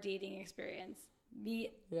our dating experience.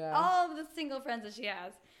 All of the single friends that she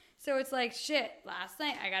has. So it's like, shit, last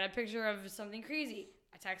night I got a picture of something crazy.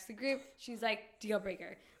 I text the group. She's like, deal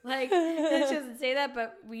breaker. Like, and she doesn't say that,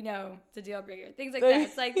 but we know it's a deal breaker. Things like that.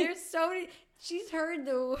 It's like, there's so many, she's heard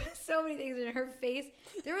so many things in her face.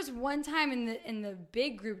 There was one time in the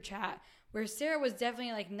big group chat where Sarah was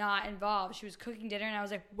definitely like not involved. She was cooking dinner and I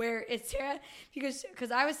was like, where is Sarah?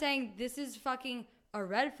 Because I was saying, this is fucking a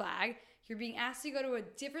red flag. You're being asked to go to a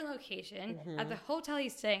different location at the hotel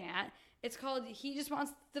he's staying at. It's called He Just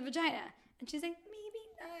Wants the Vagina. And she's like, maybe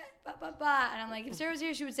not, And I'm like, if Sarah was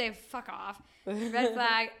here, she would say, fuck off. Red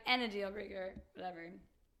flag and a deal breaker, whatever.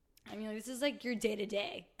 I mean, like, this is like your day to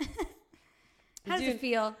day. How does it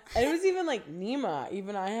feel? And it was even like Nima.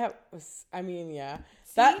 Even I was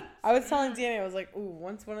telling Danny, I was like, ooh,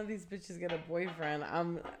 once one of these bitches get a boyfriend,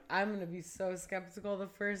 I'm gonna be so skeptical the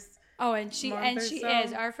first. Oh, and she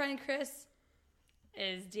is. Our friend Chris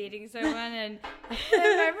is dating someone, and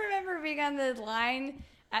I remember being on the line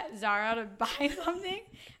at Zara to buy something,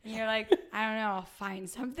 and you're like, I don't know, I'll find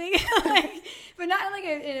something, but not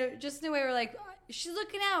like just in a way where like, she's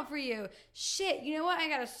looking out for you. Shit, you know what? I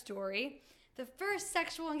got a story. The first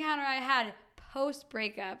sexual encounter I had post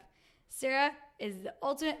breakup, Sarah is the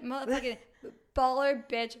ultimate motherfucking baller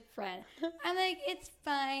bitch friend. I'm like, it's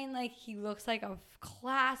fine. Like, he looks like a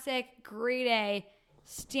classic grade A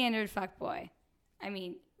standard fuckboy. I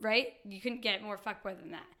mean, right? You couldn't get more fuckboy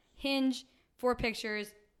than that. Hinge, 4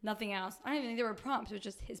 pictures, nothing else. I don't even think there were prompts. It was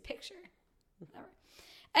just his picture. Whatever.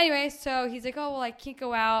 Anyway, so he's like, oh, well, I can't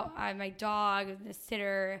go out. I have my dog, the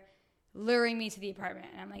sitter, luring me to the apartment.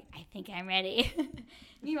 And I'm like, I think I'm ready.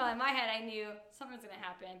 Meanwhile, in my head, I knew something was going to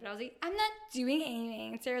happen. But I was like, I'm not doing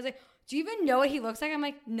anything. And Sarah's like, do you even know what he looks like? I'm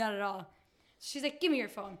like, not at all. She's like, give me your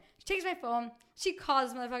phone. She takes my phone. She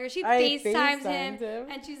calls this motherfucker. She FaceTimes him.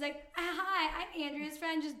 And she's like, hi, I'm Andrea's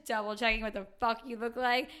friend. Just double checking what the fuck you look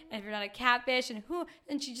like. And if you're not a catfish. And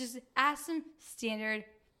she just asks him standard,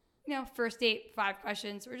 first date 5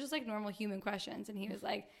 questions. Or just like normal human questions. And he was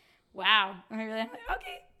like, wow. And I'm like,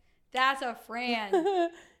 okay, that's a friend.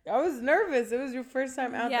 I was nervous. It was your first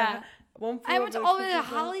time out there. I went all the way to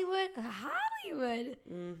Hollywood.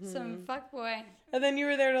 Mm-hmm. Some fuckboy. And then you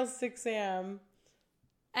were there till 6 a.m.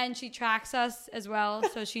 And she tracks us as well,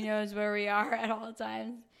 so she knows where we are at all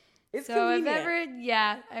times. It's convenient.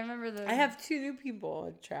 I remember those. I have 2 new people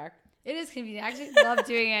at track. It is convenient. I actually love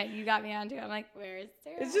doing it. You got me onto it. I'm like, where is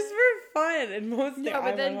Sarah? It's just for fun, and most of the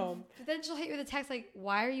time I'm home. But then she'll hit you with a text like,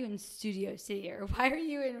 why are you in Studio City? Or why are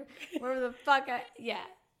you in wherever the fuck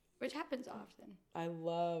which happens often. I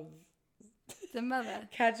love the mother.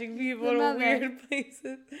 Catching people in weird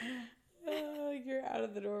places. Like you're out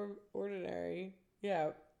of the ordinary.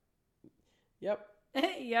 Yeah. Yep.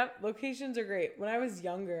 Yep. Locations are great. When I was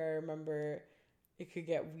younger, I remember it could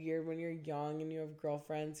get weird when you're young and you have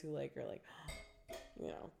girlfriends who are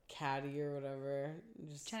catty or whatever.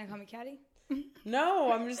 Just trying to call me catty?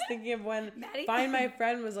 No, I'm just thinking of when Find My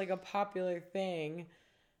Friend was like a popular thing.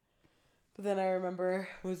 But then I remember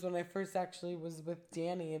it was when I first actually was with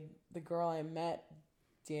Danny. The girl I met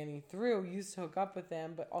Danny through used to hook up with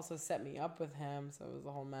him, but also set me up with him. So it was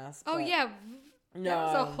a whole mess. Oh, yeah. No. That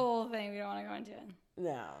was a whole thing we don't want to go into.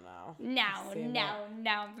 No.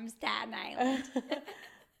 I'm from Staten Island.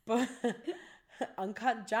 But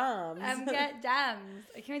Uncut Gems. Uncut Gems.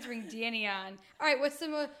 I can't wait to bring Danny on. All right, what's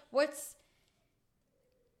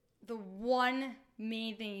the one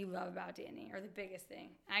main thing you love about Danny, or the biggest thing?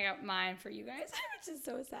 I got mine for you guys, which is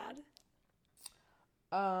so sad.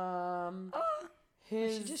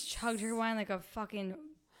 She just chugged her wine like a fucking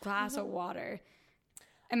glass of water.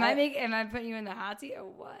 Am I putting you in the hot seat or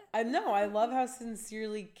what? I know. I love how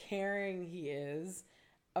sincerely caring he is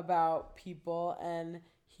about people, and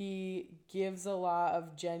he gives a lot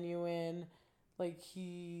of genuine,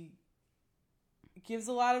 he gives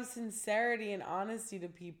a lot of sincerity and honesty to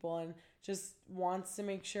people, and just wants to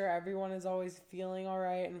make sure everyone is always feeling all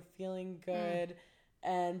right and feeling good.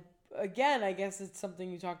 And again, I guess it's something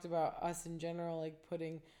you talked about us in general, like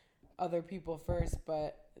putting other people first,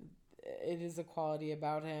 but it is a quality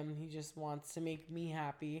about him. He just wants to make me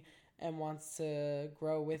happy and wants to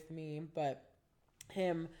grow with me. But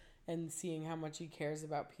him and seeing how much he cares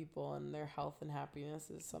about people and their health and happiness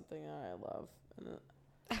is something that I love and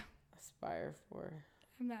aspire for.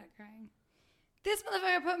 I'm not crying. This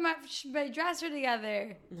motherfucker put my dresser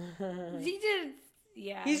together. He did.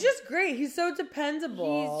 Yeah. He's just great. He's so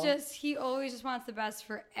dependable. He always just wants the best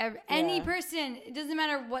for any person. It doesn't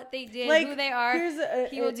matter what they did, who they are.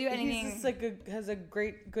 He will do anything. He's just has a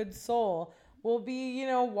good soul. We'll be,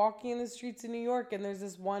 walking in the streets of New York, and there's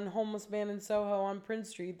this one homeless man in Soho on Prince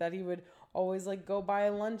Street that he would always go buy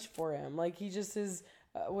lunch for him. He just is.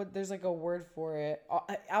 There's a word for it.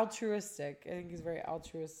 Altruistic. I think he's very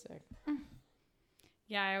altruistic.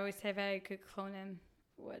 Yeah, I always say if I could clone him,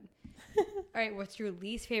 I would. All right, what's your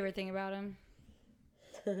least favorite thing about him?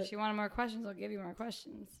 If you want more questions, I'll give you more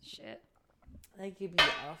questions. Shit. I could be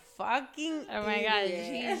a fucking Oh my idiot. God,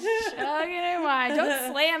 she's chugging her wine.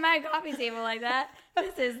 Don't slam my coffee table like that.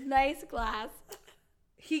 This is nice glass.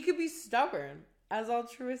 He could be stubborn, as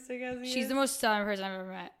altruistic as he is. She's the most stubborn person I've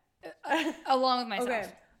ever met, along with myself. Okay,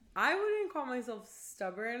 I wouldn't call myself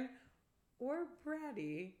stubborn or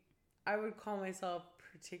bratty. I would call myself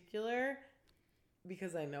particular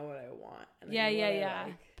because I know what I want. And Yeah.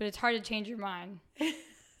 Like. But it's hard to change your mind.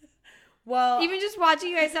 Well, even just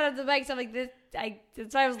watching you guys set up the bike stuff like this,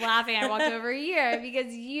 that's why I was laughing. I walked over here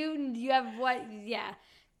because you have what? Yeah.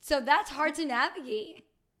 So that's hard to navigate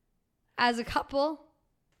as a couple.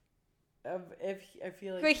 If I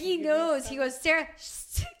feel like, but he knows. He goes, Sarah,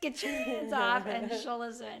 get your hands off, and she'll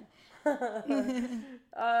listen.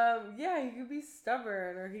 Yeah, he could be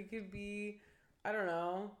stubborn, or he could be, I don't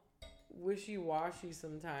know, wishy-washy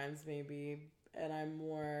sometimes, maybe, and I'm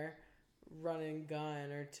more run and gun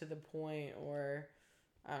or to the point, or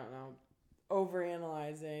I don't know,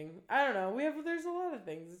 overanalyzing. I don't know. There's a lot of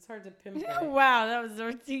things. It's hard to pinpoint. Wow, that was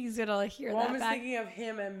he's gonna hear well, that. I was back. thinking of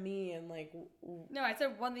him and me, and No, I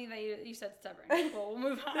said one thing that you said stubborn. Well, we'll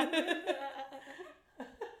move on.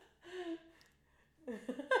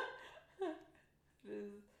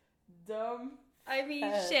 This dumb. I mean,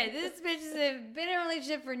 shit. This bitch has been in a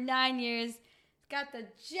relationship for 9 years. Got the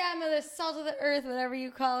gem of the salt of the earth, whatever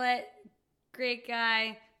you call it. Great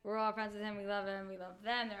guy. We're all friends with him. We love him. We love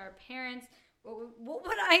them. They're our parents. What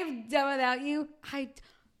would I have done without you?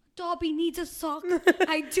 Dobby needs a sock.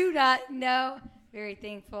 I do not know. Very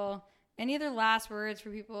thankful. Any other last words for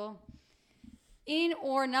people in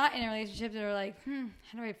or not in a relationship that are like,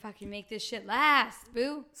 how do I fucking make this shit last,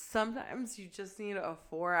 boo? Sometimes you just need a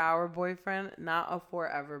 4-hour boyfriend, not a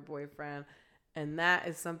forever boyfriend. And that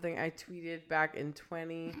is something I tweeted back in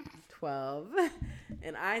 2012.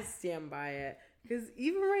 And I stand by it. Because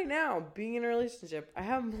even right now, being in a relationship, I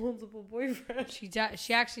have multiple boyfriends.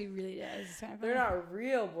 She actually really does. They're not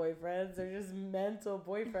real boyfriends. They're just mental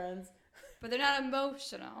boyfriends. But they're not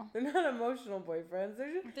emotional. They're not emotional boyfriends.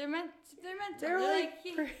 They're mental. They're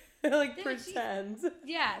like pretend.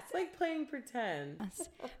 Yeah. It's like playing pretend.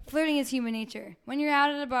 Flirting is human nature. When you're out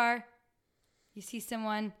at a bar, you see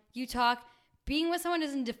someone, you talk. Being with someone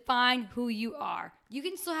doesn't define who you are. You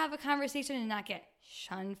can still have a conversation and not get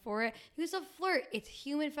shunned for it. You can still flirt. It's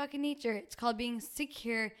human fucking nature. It's called being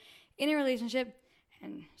secure in a relationship,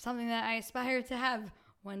 and something that I aspire to have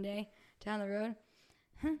one day down the road.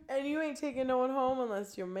 And you ain't taking no one home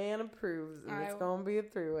unless your man approves, and it's gonna be a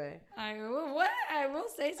 3-way. I will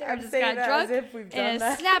say, Sarah just got drunk and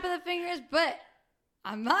a snap of the fingers. But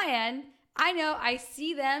on my end, I know I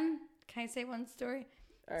see them. Can I say one story?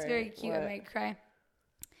 It's very cute. I might cry.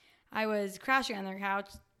 I was crashing on their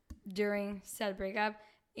couch during said breakup,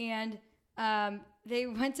 and they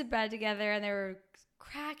went to bed together, and they were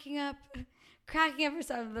cracking up for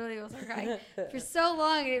so literally was crying for so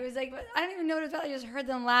long. It was like I don't even know what it felt. I just heard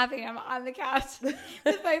them laughing. I'm on the couch with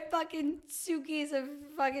my fucking suitcase of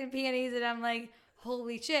fucking panties, and I'm like,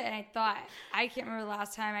 holy shit! And I thought I can't remember the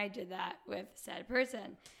last time I did that with said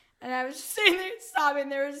person, and I was just sitting there sobbing.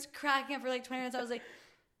 They were just cracking up for like 20 minutes. I was like,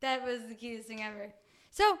 that was the cutest thing ever.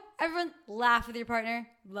 So, everyone, laugh with your partner.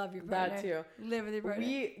 Love your partner. That too. Live with your partner.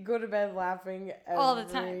 We go to bed laughing all the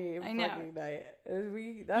time. I know. Night.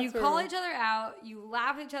 You call each other out. You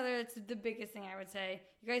laugh with each other. It's the biggest thing I would say.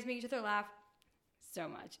 You guys make each other laugh so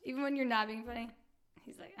much. Even when you're not being funny.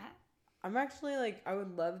 He's like, ah. I'm actually I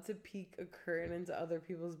would love to peek a curtain into other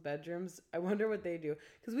people's bedrooms. I wonder what they do.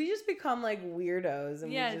 Because we just become weirdos.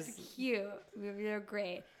 And yeah, it's cute. They're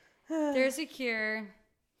great. They're secure.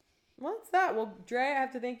 Well, it's that. Well, Dre, I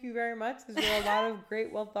have to thank you very much. There were a lot of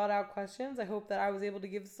great, well thought out questions. I hope that I was able to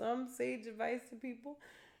give some sage advice to people.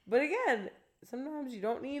 But again, sometimes you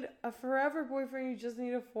don't need a forever boyfriend. You just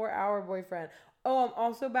need a 4-hour boyfriend. Oh, I'm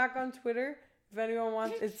also back on Twitter. If anyone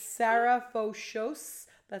wants, it's Sarah Foshos.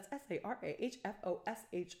 That's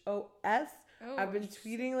SarahFoshos. Oh, I've been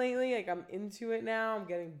tweeting lately. Like, I'm into it now. I'm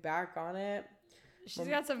getting back on it. She's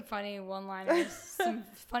got some funny one-liners, some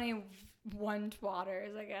funny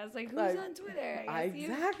one-twatters, I guess. Like, who's on Twitter? I guess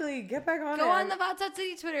exactly. Get back on it. Go on the Vatsat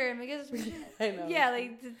City Twitter and make us some shit. I know. Yeah,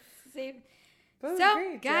 like, to save. But it was So,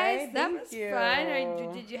 great, guys, Jay. that Thank was you. fun.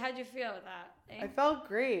 Or how'd you feel with that? I felt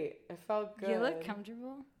great. I felt good. You look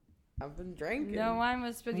comfortable. I've been drinking. No wine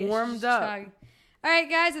was spilled. Warmed up. Chug. All right,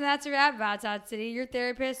 guys, and that's a wrap. Vatsat City. Your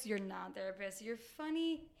therapist, your non-therapist, your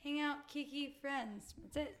funny, hangout, kiki friends.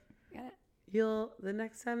 That's it. Got it. The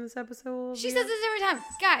next time this episode will She be says this every time.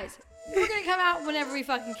 Guys, we're going to come out whenever we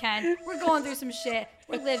fucking can. We're going through some shit.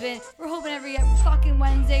 We're living. We're hoping every fucking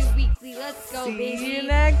Wednesday, weekly. Let's go, baby. See you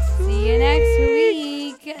next week. See you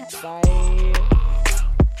next week. Bye.